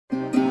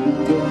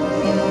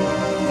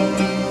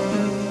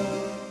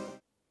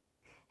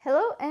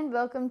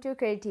welcome to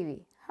Okra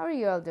TV. How are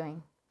you all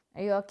doing?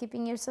 Are you all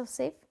keeping yourself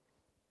safe?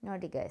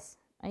 Naughty guys,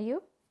 are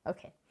you?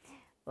 Okay.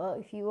 Well,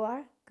 if you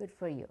are, good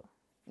for you.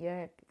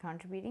 You're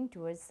contributing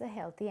towards the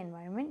healthy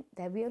environment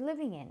that we are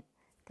living in.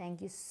 Thank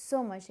you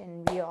so much,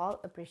 and we all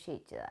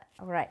appreciate that.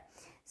 All right.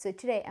 So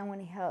today I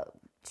want to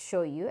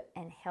show you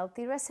a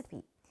healthy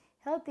recipe.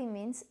 Healthy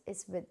means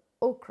it's with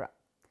okra.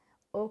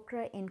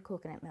 Okra in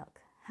coconut milk.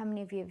 How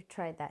many of you have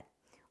tried that?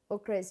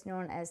 Okra is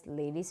known as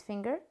lady's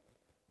finger,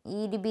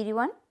 itty bitty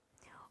one,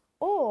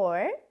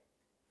 or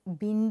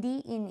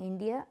bindi in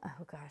India.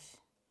 Oh gosh,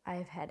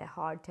 I've had a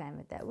hard time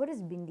with that. What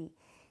is bindi?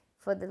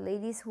 For the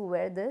ladies who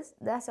wear this,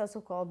 that's also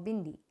called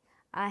bindi.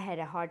 I had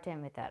a hard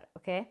time with that,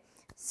 okay?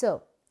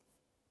 So,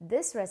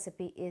 this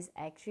recipe is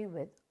actually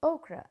with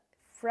okra,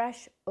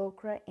 fresh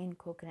okra in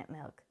coconut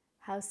milk.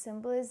 How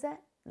simple is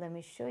that? Let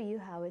me show you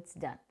how it's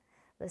done.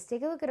 Let's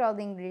take a look at all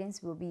the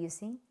ingredients we'll be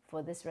using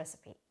for this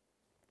recipe.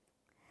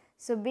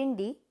 So,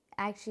 bindi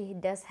actually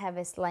does have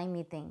a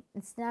slimy thing.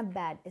 It's not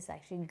bad, it's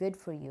actually good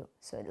for you.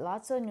 So,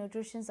 lots of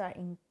nutrients are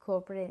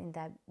incorporated in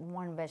that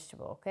one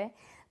vegetable, okay?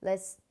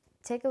 Let's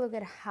take a look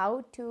at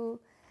how to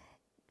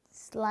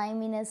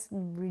sliminess,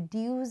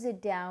 reduce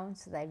it down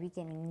so that we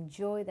can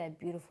enjoy that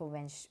beautiful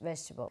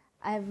vegetable.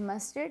 I have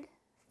mustard,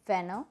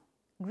 fennel,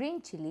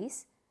 green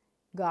chilies,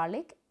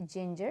 garlic,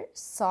 ginger,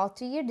 salt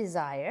to your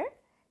desire,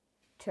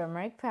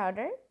 turmeric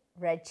powder,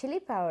 red chili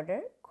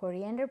powder,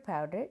 coriander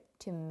powder,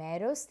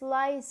 tomato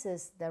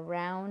slices, the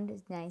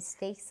round nice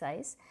steak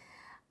size,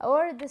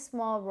 or the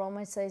small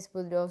Roma size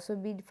would also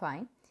be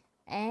fine,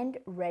 and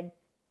red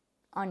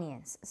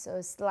onions. So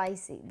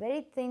slicey,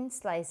 very thin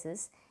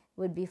slices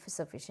would be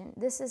sufficient.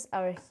 This is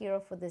our hero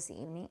for this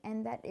evening,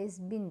 and that is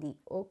bindi,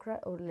 okra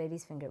or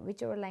lady's finger,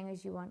 whichever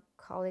language you want.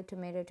 Call it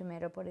tomato,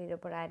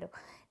 potato,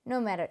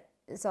 no matter,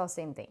 it's all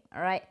same thing.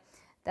 All right,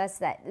 that's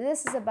that.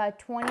 This is about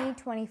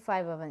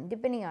 20-25 of them,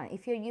 depending on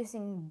if you're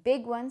using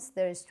big ones,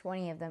 there's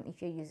 20 of them.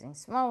 If you're using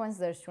small ones,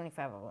 there's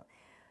 25 of them.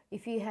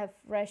 If you have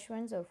fresh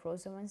ones or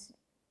frozen ones,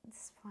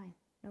 it's fine,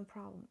 no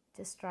problem,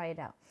 just try it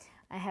out.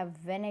 I have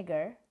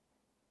vinegar,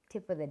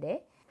 tip of the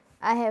day.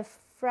 I have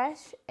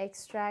fresh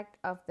extract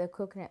of the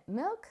coconut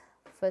milk,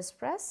 first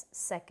press,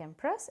 second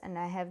press, and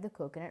I have the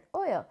coconut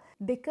oil.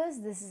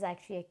 Because this is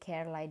actually a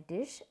Kerala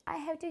dish, I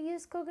have to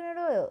use coconut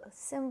oil.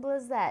 Simple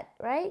as that,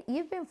 right?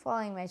 You've been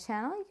following my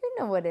channel, you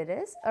know what it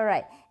is. All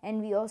right,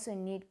 and we also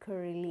need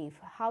curry leaf.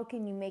 How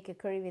can you make a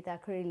curry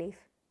without curry leaf?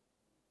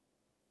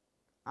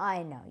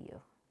 I know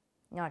you,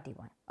 naughty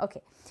one.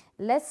 Okay,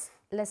 let's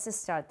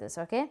just start this,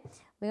 okay?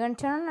 We're going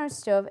to turn on our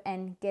stove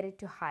and get it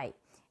to high.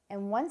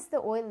 And once the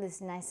oil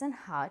is nice and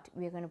hot,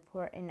 we're going to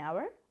pour in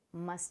our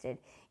mustard.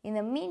 In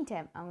the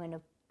meantime, I'm going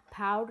to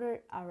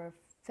powder our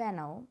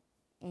fennel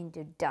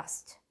into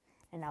dust.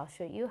 And I'll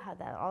show you how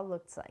that all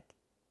looks like.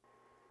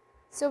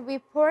 So we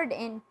poured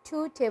in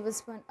 2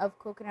 tablespoons of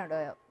coconut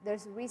oil.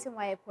 There's a reason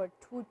why I poured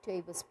 2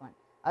 tablespoons.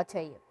 I'll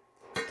tell you.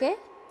 Okay?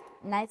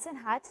 Nice and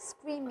hot,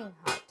 screaming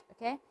hot.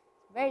 Okay?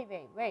 Very,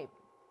 very, very,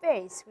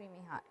 very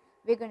screaming hot.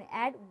 We're going to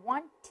add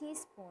 1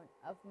 teaspoon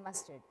of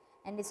mustard.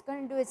 And it's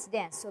going to do its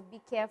dance, so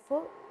be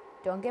careful,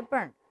 don't get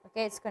burned.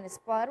 Okay, it's going to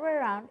splatter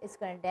around, it's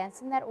going to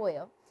dance in that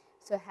oil.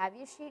 So have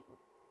your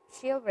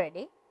shield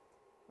ready.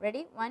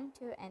 Ready? 1,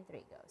 2, and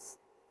 3 goes.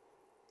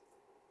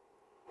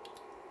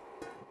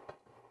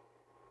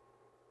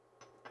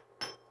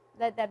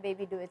 Let that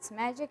baby do its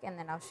magic, and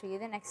then I'll show you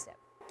the next step.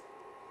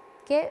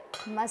 Okay,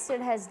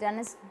 mustard has done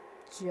its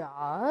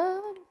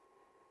job.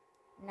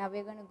 Now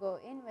we're going to go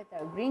in with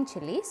our green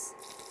chilies.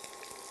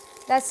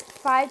 That's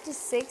 5 to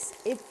 6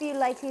 if you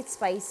like it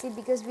spicy,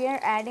 because we are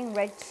adding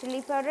red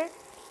chili powder.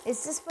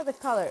 It's just for the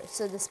color.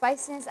 So the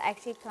spiciness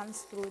actually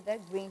comes through the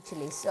green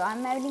chilies. So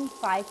I'm adding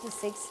 5 to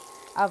 6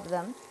 of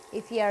them.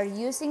 If you are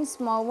using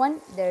small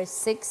one, there's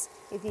 6.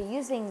 If you're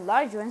using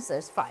large ones,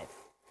 there's 5.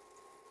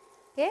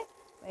 Okay,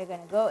 we're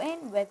going to go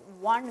in with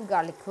 1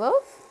 garlic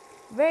clove,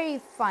 very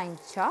fine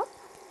chop.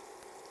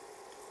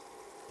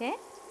 Okay,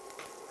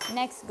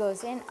 next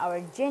goes in our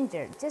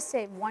ginger. Just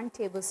say 1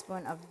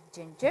 tablespoon of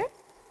ginger.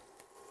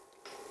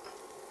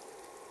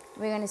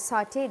 We're going to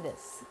saute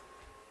this.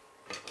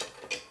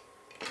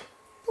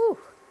 Whew.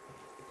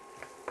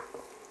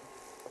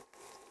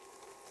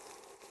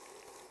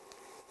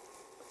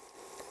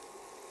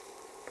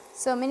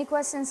 So many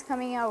questions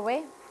coming our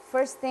way.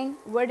 First thing,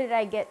 where did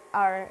I get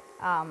our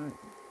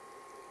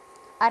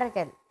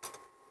aragal?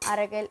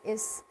 Aragal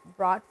is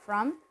brought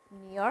from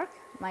New York.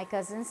 My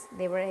cousins,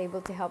 they were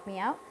able to help me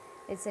out.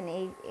 It's an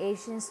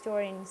Asian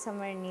store in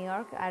somewhere in New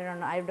York. I don't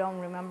know. I don't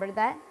remember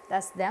that.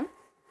 That's them.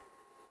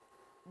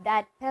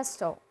 That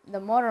pesto, the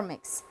motor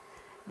mix,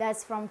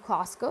 that's from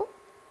Costco.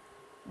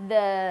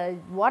 The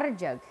water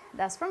jug,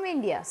 that's from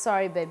India.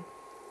 Sorry, babe,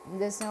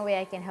 there's no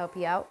way I can help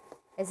you out.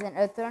 It's an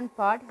earthen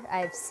pot.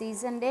 I've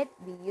seasoned it.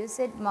 We use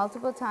it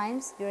multiple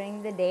times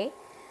during the day.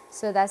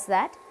 So that's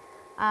that.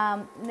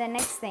 The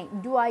next thing,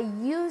 do I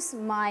use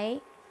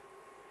my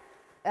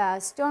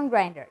stone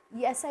grinder?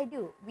 Yes, I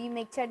do. We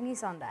make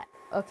chutneys on that.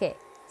 Okay,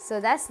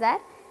 so that's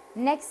that.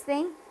 Next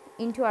thing,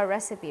 into our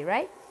recipe,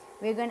 right?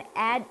 we're going to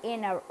add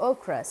in our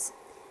okras.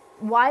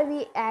 Why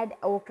we add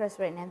okras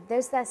right now?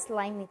 There's that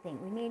slimy thing.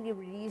 We need to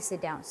reduce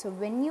it down. So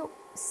when you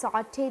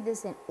saute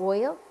this in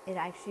oil, it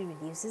actually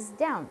reduces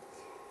down.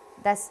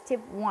 That's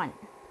tip 1.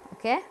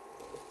 Okay?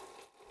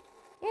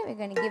 Yeah, we're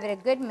going to give it a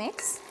good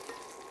mix.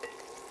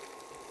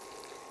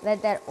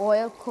 Let that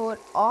oil coat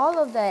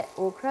all of that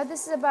okra.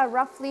 This is about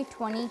roughly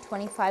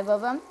 20-25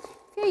 of them.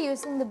 If you're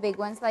using the big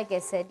ones, like I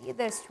said,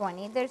 there's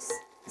 20. There's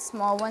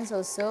small ones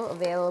also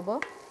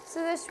available.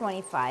 So there's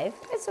 25.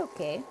 It's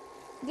okay.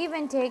 Give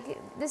and take.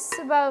 This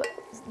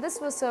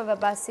will serve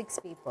about 6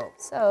 people.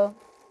 So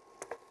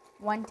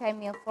one-time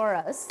meal for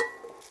us.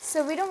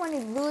 So we don't want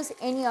to lose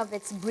any of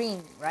its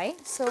green,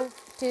 right? So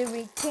to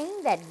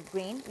retain that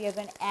green, we are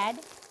going to add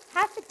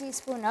half a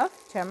teaspoon of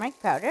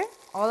turmeric powder.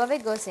 All of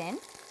it goes in.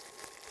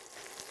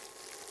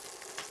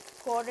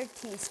 Quarter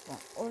teaspoon,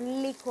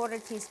 only quarter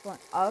teaspoon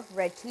of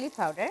red chili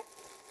powder.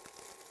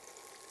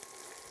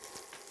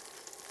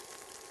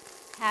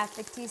 Half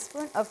a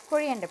teaspoon of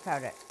coriander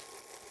powder.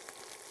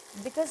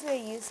 Because we're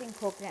using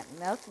coconut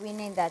milk, we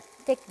need that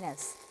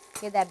thickness,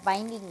 okay, that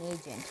binding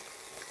agent.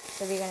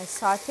 So we're going to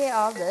saute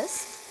all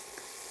this.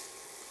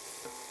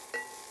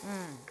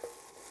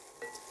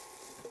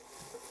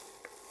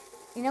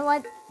 You know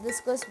what? This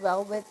goes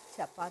well with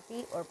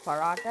chapati or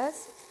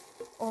parathas.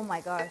 Oh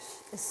my gosh,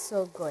 it's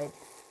so good.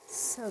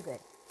 So good.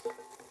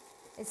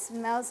 It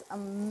smells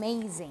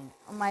amazing.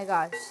 Oh my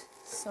gosh,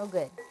 so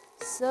good.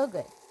 So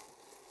good.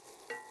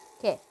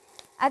 Okay,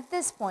 at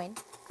this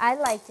point, I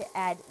like to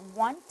add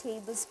 1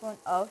 tablespoon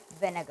of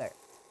vinegar.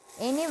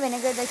 Any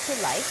vinegar that you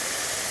like.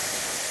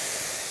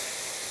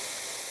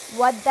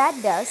 What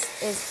that does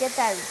is get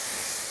that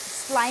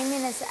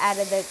sliminess out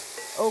of the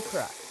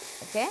okra.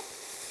 Okay?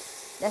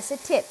 That's a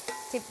tip.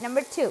 Tip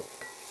number 2.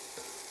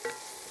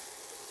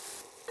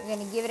 We're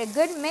going to give it a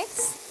good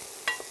mix.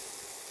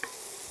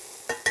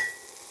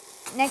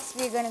 Next,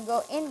 we're going to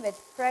go in with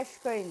fresh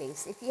curry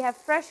leaves. If you have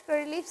fresh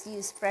curry leaves,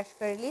 use fresh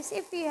curry leaves.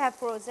 If you have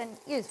frozen,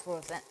 use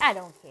frozen. I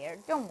don't care.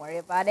 Don't worry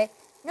about it.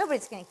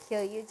 Nobody's going to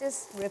kill you.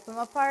 Just rip them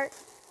apart,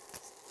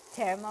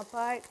 tear them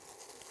apart,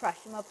 crush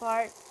them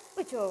apart,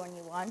 whichever one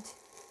you want.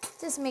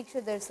 Just make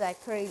sure there's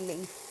that curry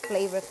leaf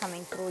flavor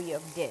coming through your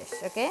dish,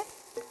 okay?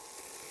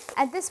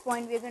 At this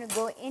point, we're going to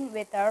go in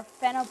with our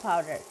fennel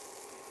powder.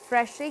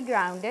 Freshly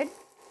grounded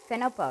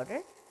fennel powder.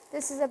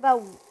 This is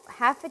about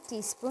half a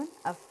teaspoon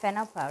of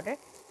fennel powder,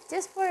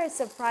 just for a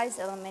surprise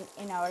element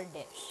in our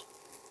dish.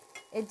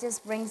 It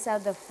just brings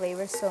out the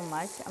flavor so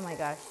much. Oh my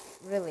gosh,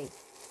 really.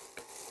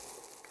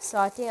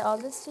 Saute all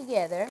this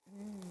together.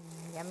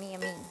 Yummy,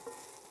 yummy.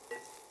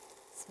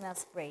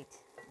 Smells great.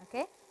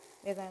 Okay,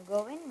 we're going to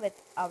go in with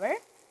our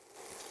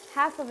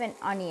half of an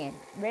onion,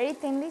 very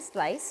thinly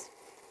sliced.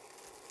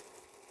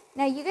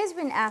 Now, you guys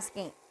been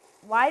asking,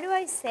 why do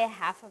I say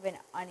half of an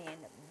onion,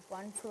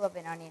 one full of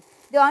an onion?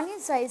 The onion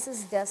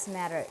sizes does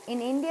matter.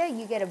 In India,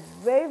 you get a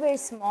very, very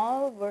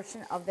small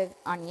version of the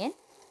onion.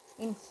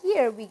 In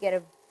here, we get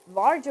a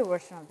larger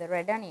version of the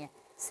red onion.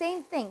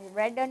 Same thing,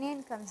 red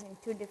onion comes in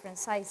 2 different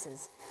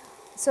sizes.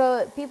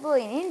 So people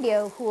in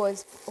India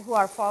who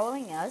are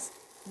following us,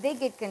 they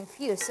get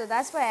confused. So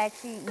that's why I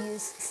actually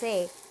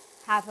say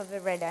half of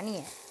a red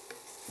onion.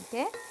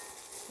 Okay,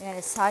 we're going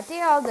to saute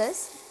all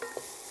this.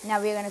 Now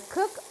we're going to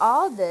cook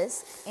all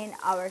this in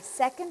our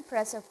second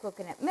press of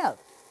coconut milk,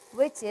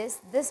 which is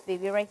this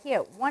baby right here,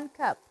 1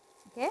 cup.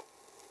 Okay,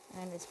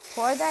 and just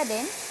pour that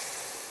in.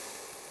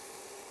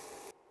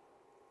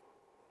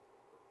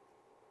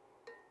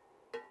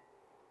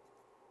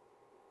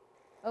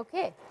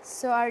 Okay,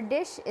 so our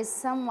dish is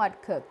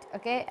somewhat cooked.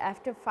 Okay,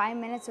 after 5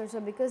 minutes or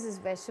so, because it's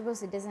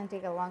vegetables, it doesn't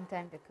take a long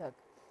time to cook.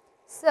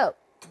 So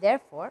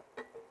therefore,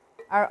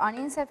 our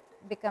onions have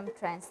become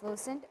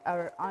translucent.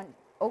 Our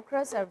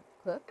okras are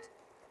cooked.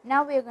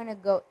 Now we are going to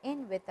go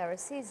in with our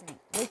seasoning,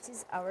 which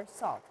is our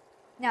salt.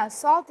 Now,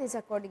 salt is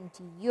according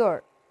to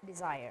your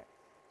desire.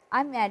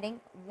 I'm adding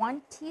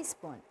 1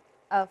 teaspoon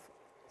of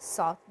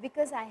salt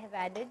because I have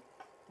added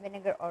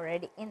vinegar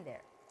already in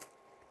there.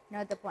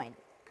 Note the point.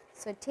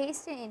 So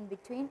taste it in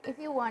between. If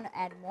you want to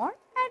add more,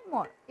 add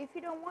more. If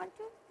you don't want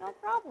to, no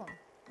problem.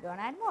 Don't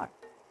add more.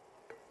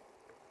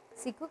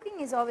 See, cooking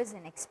is always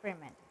an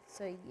experiment.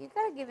 So you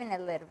got to give in a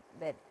little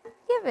bit.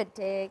 Give it,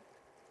 take,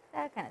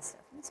 that kind of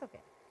stuff. It's okay.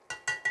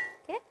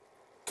 Okay.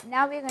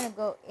 Now we're going to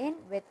go in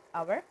with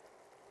our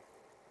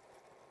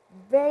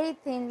very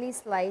thinly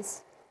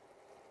sliced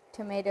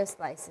tomato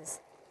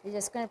slices. We're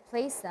just going to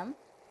place them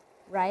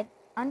right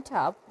on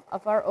top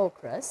of our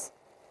okras.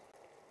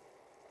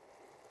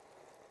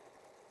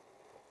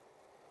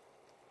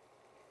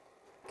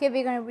 Okay,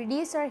 we're going to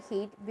reduce our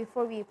heat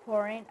before we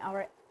pour in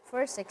our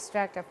first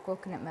extract of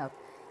coconut milk.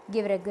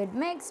 Give it a good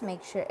mix.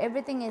 Make sure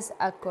everything is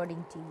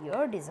according to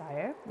your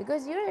desire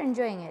because you're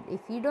enjoying it.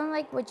 If you don't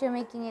like what you're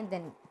making it,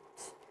 then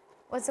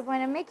what's the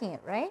point of making it,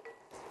 right?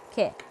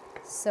 Okay,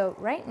 so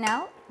right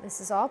now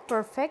this is all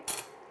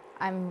perfect.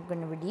 I'm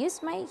going to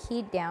reduce my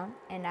heat down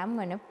and I'm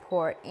going to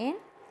pour in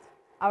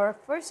our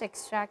first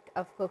extract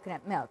of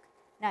coconut milk.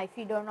 Now, if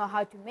you don't know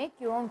how to make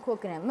your own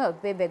coconut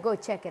milk, baby, go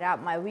check it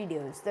out, my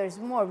videos. There's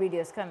more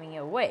videos coming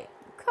your way.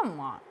 Come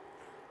on.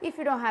 If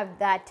you don't have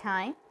that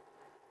time,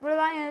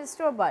 rely on the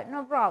store-bought,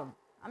 no problem.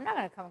 I'm not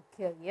going to come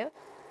kill you.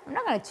 I'm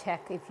not going to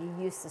check if you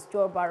use the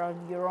store-bought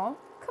on your own.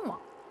 Come on.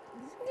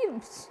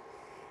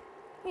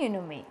 You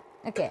know me.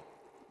 Okay,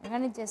 I'm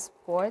going to just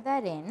pour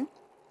that in.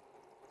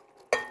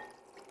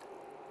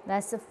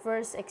 That's the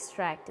first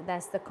extract.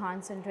 That's the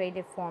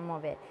concentrated form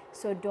of it.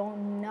 So do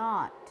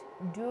not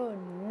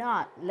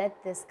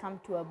let this come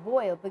to a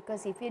boil,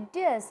 because if it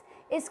does,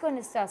 it's going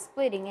to start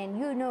splitting, and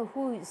you know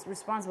who is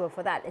responsible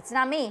for that. It's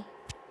not me.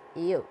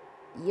 You,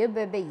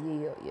 baby,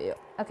 you.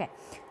 Okay,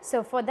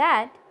 so for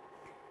that,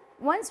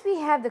 once we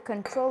have the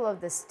control of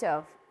the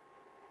stove,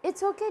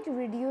 it's okay to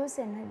reduce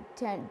and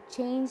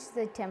change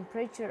the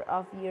temperature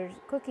of your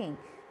cooking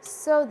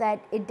so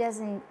that it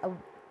doesn't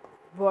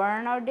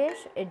burn our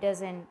dish, it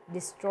doesn't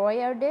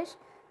destroy our dish.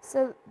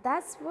 So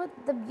that's what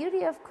the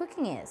beauty of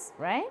cooking is,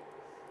 right?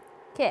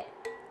 Okay,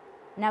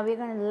 now we're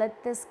going to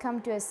let this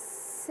come to a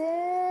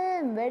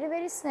sim, very,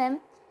 very slim,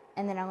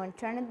 and then I'm going to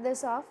turn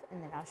this off,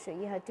 and then I'll show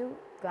you how to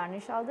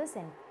garnish all this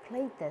and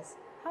plate this.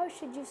 How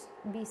should you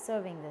be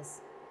serving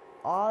this?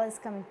 All is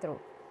coming through.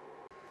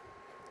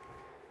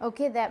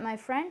 Okay, that, my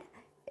friend,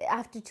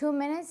 after 2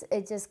 minutes,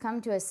 it just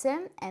come to a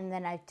sim, and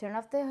then I turn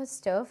off the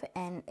stove,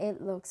 and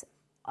it looks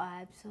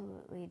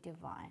absolutely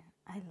divine.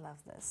 I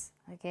love this.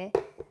 Okay,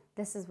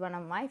 this is one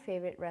of my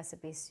favorite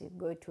recipes to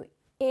go to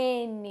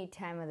any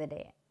time of the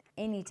day,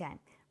 anytime,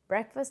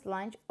 breakfast,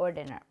 lunch, or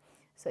dinner.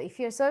 So if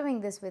you're serving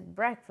this with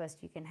breakfast,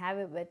 you can have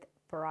it with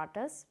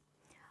parathas,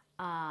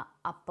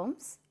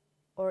 appams,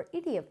 or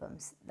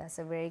idiyappams. That's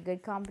a very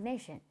good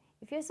combination.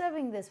 If you're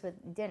serving this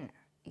with dinner,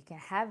 you can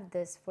have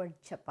this for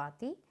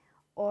chapati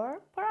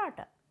or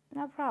paratha,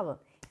 no problem.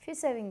 If you're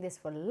serving this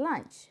for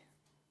lunch,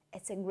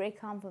 it's a great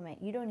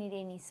compliment. You don't need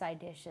any side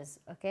dishes,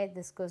 okay?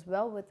 This goes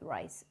well with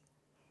rice.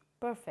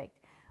 Perfect.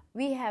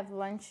 We have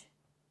lunch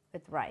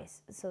with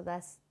rice, so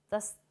that's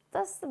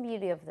the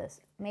beauty of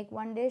this. Make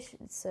one dish,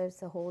 it serves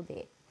the whole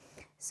day.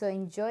 So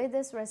enjoy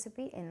this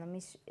recipe, and let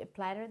me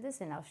platter this,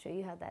 and I'll show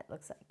you how that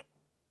looks like.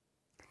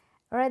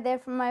 All right, there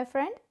from my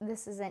friend.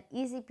 This is an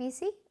easy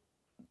peasy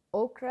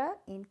okra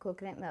in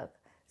coconut milk.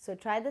 So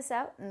try this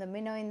out and let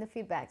me know in the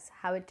feedbacks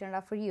how it turned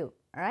out for you.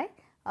 All right,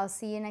 I'll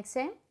see you next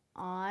time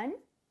on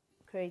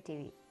Curry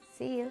TV.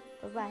 See you.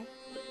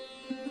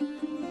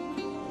 Bye-bye.